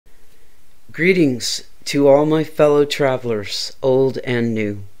Greetings to all my fellow travelers, old and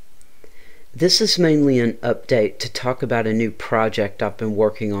new. This is mainly an update to talk about a new project I've been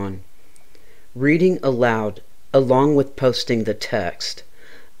working on. Reading aloud, along with posting the text,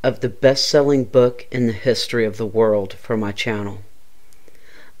 of the best-selling book in the history of the world for my channel.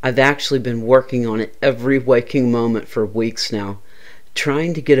 I've actually been working on it every waking moment for weeks now,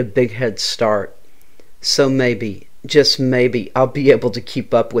 trying to get a big head start. So maybe, just maybe, I'll be able to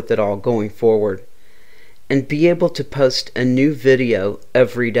keep up with it all going forward and be able to post a new video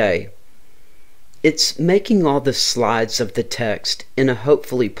every day. It's making all the slides of the text in a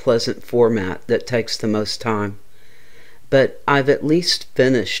hopefully pleasant format that takes the most time. But I've at least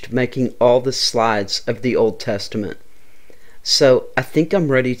finished making all the slides of the Old Testament. So I think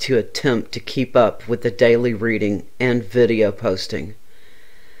I'm ready to attempt to keep up with the daily reading and video posting.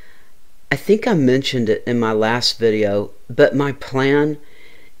 I think I mentioned it in my last video, but my plan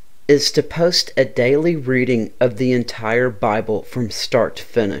is to post a daily reading of the entire Bible from start to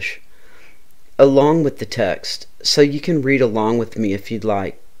finish, along with the text, so you can read along with me if you'd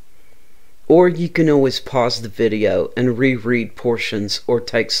like. Or you can always pause the video and reread portions or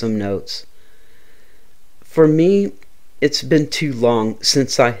take some notes. For me, it's been too long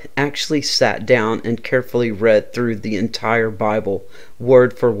since I actually sat down and carefully read through the entire Bible,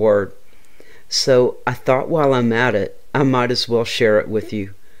 word for word. So I thought while I'm at it, I might as well share it with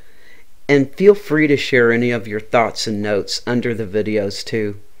you. And feel free to share any of your thoughts and notes under the videos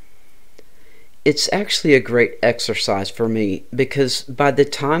too. It's actually a great exercise for me because by the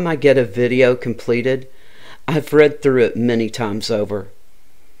time I get a video completed, I've read through it many times over.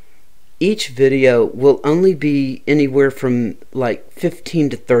 Each video will only be anywhere from like 15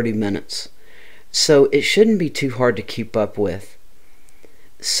 to 30 minutes, so it shouldn't be too hard to keep up with.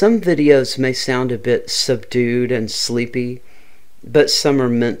 Some videos may sound a bit subdued and sleepy, but some are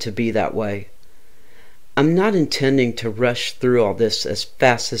meant to be that way. I'm not intending to rush through all this as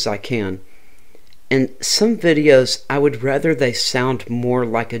fast as I can, and some videos I would rather they sound more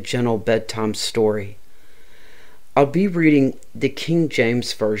like a gentle bedtime story. I'll be reading the King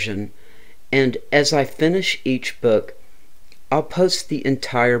James Version, and as I finish each book, I'll post the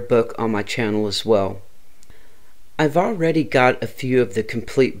entire book on my channel as well. I've already got a few of the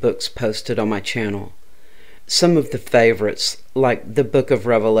complete books posted on my channel. Some of the favorites, like the Book of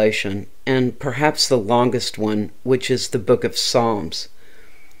Revelation, and perhaps the longest one, which is the Book of Psalms.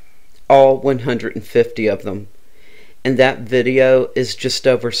 All 150 of them. And that video is just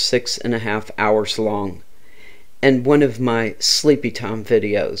over 6.5 hours long, and one of my sleepy time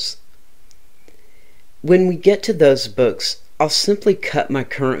videos. When we get to those books, I'll simply cut my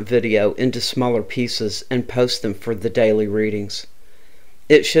current video into smaller pieces and post them for the daily readings.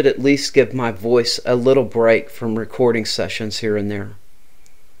 It should at least give my voice a little break from recording sessions here and there.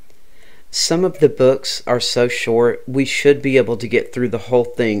 Some of the books are so short, we should be able to get through the whole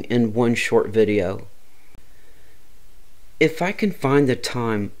thing in one short video. If I can find the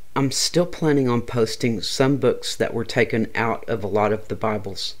time, I'm still planning on posting some books that were taken out of a lot of the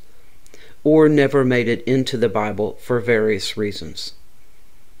Bibles, or never made it into the Bible for various reasons.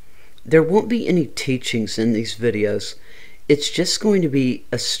 There won't be any teachings in these videos. It's just going to be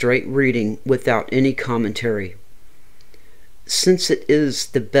a straight reading without any commentary. Since it is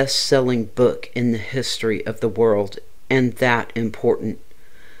the best-selling book in the history of the world, and that important,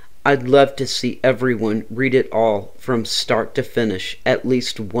 I'd love to see everyone read it all from start to finish at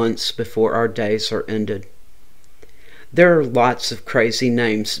least once before our days are ended. There are lots of crazy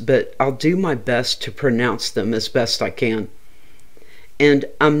names, but I'll do my best to pronounce them as best I can. And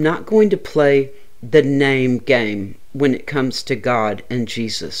I'm not going to play the name game when it comes to God and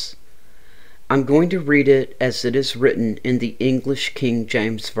Jesus. I'm going to read it as it is written in the English King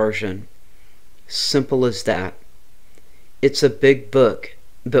James Version. Simple as that. It's a big book,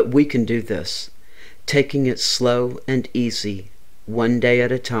 but we can do this, taking it slow and easy, one day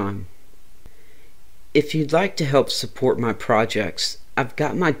at a time. If you'd like to help support my projects, I've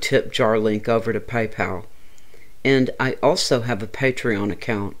got my tip jar link over to PayPal, and I also have a Patreon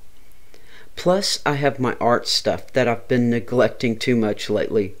account. Plus, I have my art stuff that I've been neglecting too much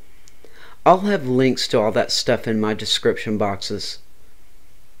lately. I'll have links to all that stuff in my description boxes.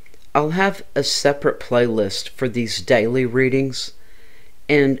 I'll have a separate playlist for these daily readings,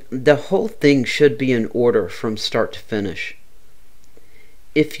 and the whole thing should be in order from start to finish.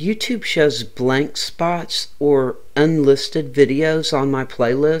 If YouTube shows blank spots or unlisted videos on my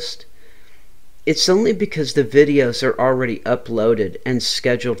playlist, it's only because the videos are already uploaded and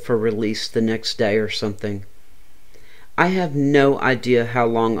scheduled for release the next day or something. I have no idea how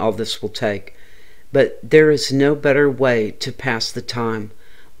long all this will take, but there is no better way to pass the time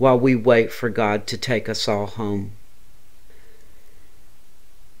while we wait for God to take us all home.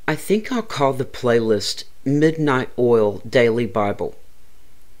 I think I'll call the playlist Midnight Oil Daily Bible.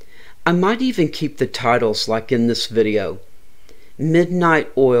 I might even keep the titles like in this video,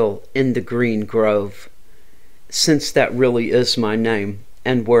 Midnight Oil in the Green Grove, since that really is my name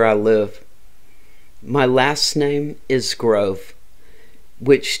and where I live. My last name is Grove,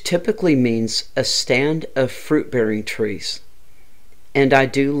 which typically means a stand of fruit-bearing trees, and I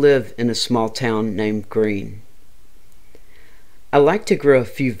do live in a small town named Green. I like to grow a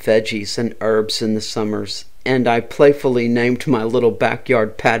few veggies and herbs in the summers, and I playfully named my little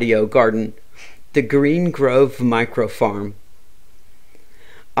backyard patio garden the Green Grove Micro Farm.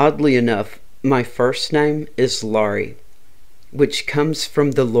 Oddly enough, my first name is Laurie, which comes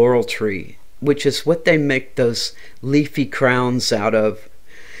from the laurel tree, which is what they make those leafy crowns out of.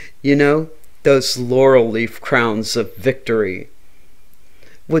 You know, those laurel leaf crowns of victory.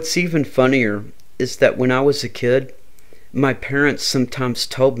 What's even funnier is that when I was a kid, my parents sometimes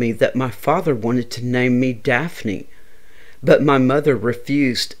told me that my father wanted to name me Daphne, but my mother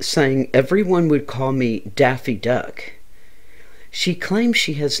refused, saying everyone would call me Daffy Duck. She claims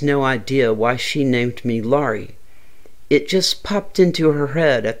she has no idea why she named me Laurie. It just popped into her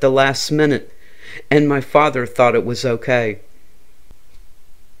head at the last minute, and my father thought it was okay.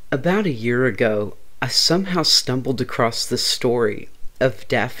 About a year ago, I somehow stumbled across the story of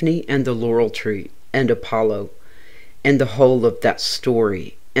Daphne and the laurel tree and Apollo, and the whole of that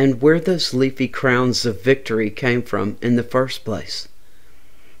story, and where those leafy crowns of victory came from in the first place.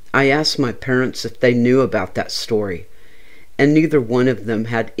 I asked my parents if they knew about that story, and neither one of them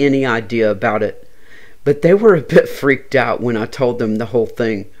had any idea about it, but they were a bit freaked out when I told them the whole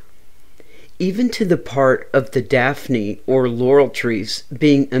thing. Even to the part of the Daphne or laurel trees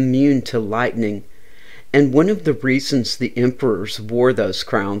being immune to lightning, and one of the reasons the emperors wore those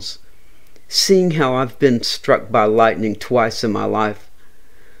crowns, seeing how I've been struck by lightning twice in my life.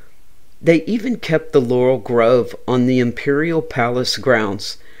 They even kept the laurel grove on the imperial palace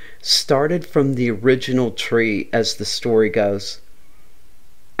grounds, started from the original tree as the story goes.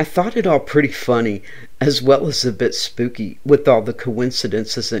 I thought it all pretty funny, as well as a bit spooky with all the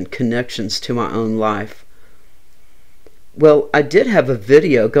coincidences and connections to my own life. Well, I did have a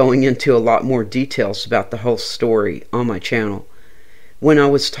video going into a lot more details about the whole story on my channel, when I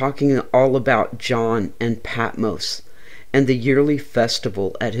was talking all about John and Patmos and the yearly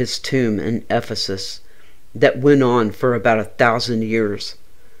festival at his tomb in Ephesus that went on for about 1,000 years.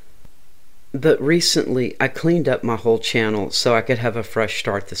 But recently I cleaned up my whole channel so I could have a fresh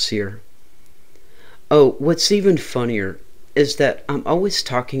start this year. Oh, what's even funnier is that I'm always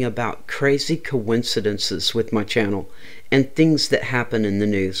talking about crazy coincidences with my channel and things that happen in the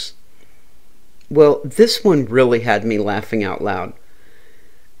news. Well, this one really had me laughing out loud.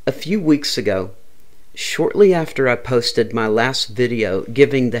 A few weeks ago, shortly after I posted my last video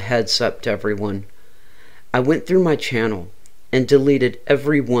giving the heads up to everyone, I went through my channel and deleted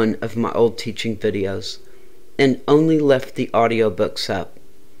every one of my old teaching videos and only left the audiobooks up.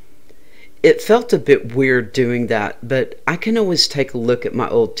 It felt a bit weird doing that, but I can always take a look at my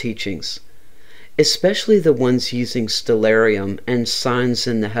old teachings, especially the ones using stellarium and signs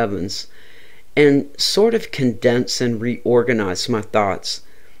in the heavens, and sort of condense and reorganize my thoughts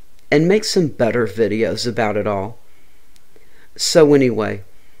and make some better videos about it all. So anyway,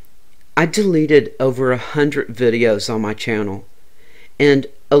 I deleted over 100 videos on my channel, and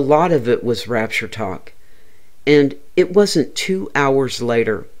a lot of it was rapture talk. And it wasn't 2 hours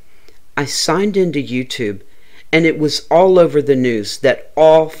later, I signed into YouTube, and it was all over the news that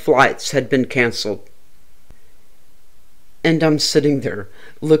all flights had been canceled. And I'm sitting there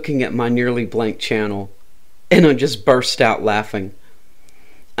looking at my nearly blank channel, and I just burst out laughing.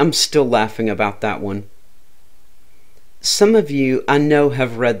 I'm still laughing about that one. Some of you I know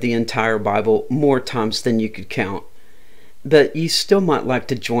have read the entire Bible more times than you could count, but you still might like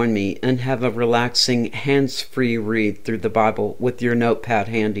to join me and have a relaxing, hands-free read through the Bible with your notepad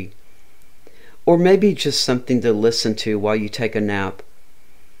handy. Or maybe just something to listen to while you take a nap.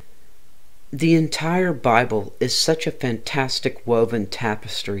 The entire Bible is such a fantastic woven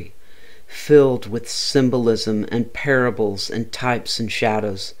tapestry, filled with symbolism and parables and types and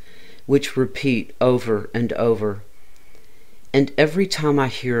shadows, which repeat over and over. And every time I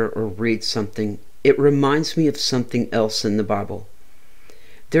hear or read something, it reminds me of something else in the Bible.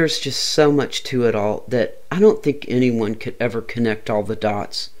 There's just so much to it all that I don't think anyone could ever connect all the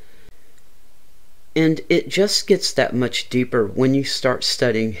dots. And it just gets that much deeper when you start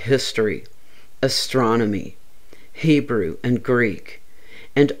studying history, astronomy, Hebrew and Greek,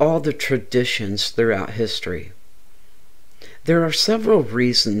 and all the traditions throughout history. There are several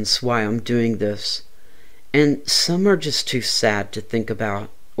reasons why I'm doing this, and some are just too sad to think about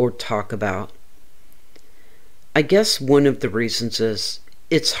or talk about. I guess one of the reasons is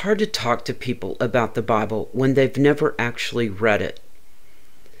it's hard to talk to people about the Bible when they've never actually read it.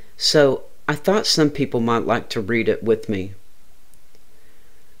 So I thought some people might like to read it with me.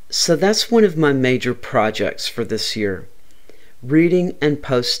 So that's one of my major projects for this year, reading and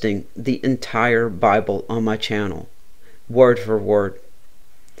posting the entire Bible on my channel, word for word,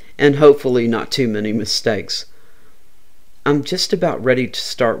 and hopefully not too many mistakes. I'm just about ready to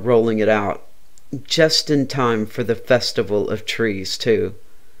start rolling it out, just in time for the Festival of Trees too,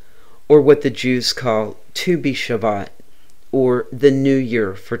 or what the Jews call Tu B'Shavat, or the New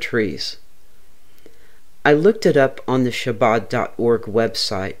Year for trees. I looked it up on the Shabbat.org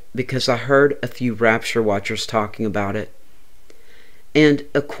website because I heard a few Rapture Watchers talking about it. And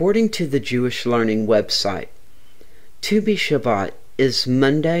according to the Jewish Learning website, Tu B'Shavat is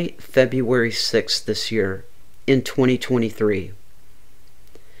Monday, February 6th this year, in 2023.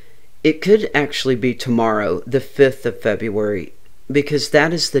 It could actually be tomorrow, the 5th of February, because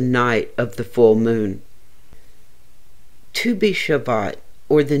that is the night of the full moon. Tu B'Shavat,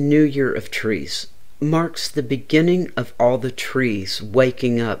 or the New Year of Trees, marks the beginning of all the trees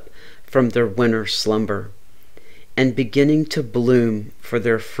waking up from their winter slumber and beginning to bloom for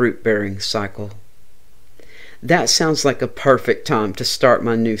their fruit-bearing cycle. That sounds like a perfect time to start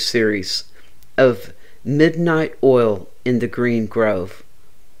my new series of Midnight Oil in the Green Grove.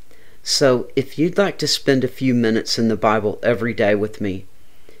 So if you'd like to spend a few minutes in the Bible every day with me,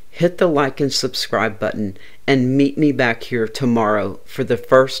 hit the like and subscribe button and meet me back here tomorrow for the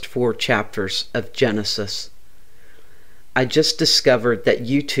first 4 chapters of Genesis. I just discovered that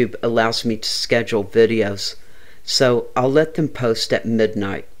YouTube allows me to schedule videos, so I'll let them post at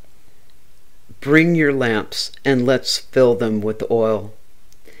midnight. Bring your lamps and let's fill them with oil,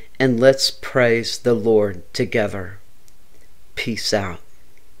 and let's praise the Lord together. Peace out.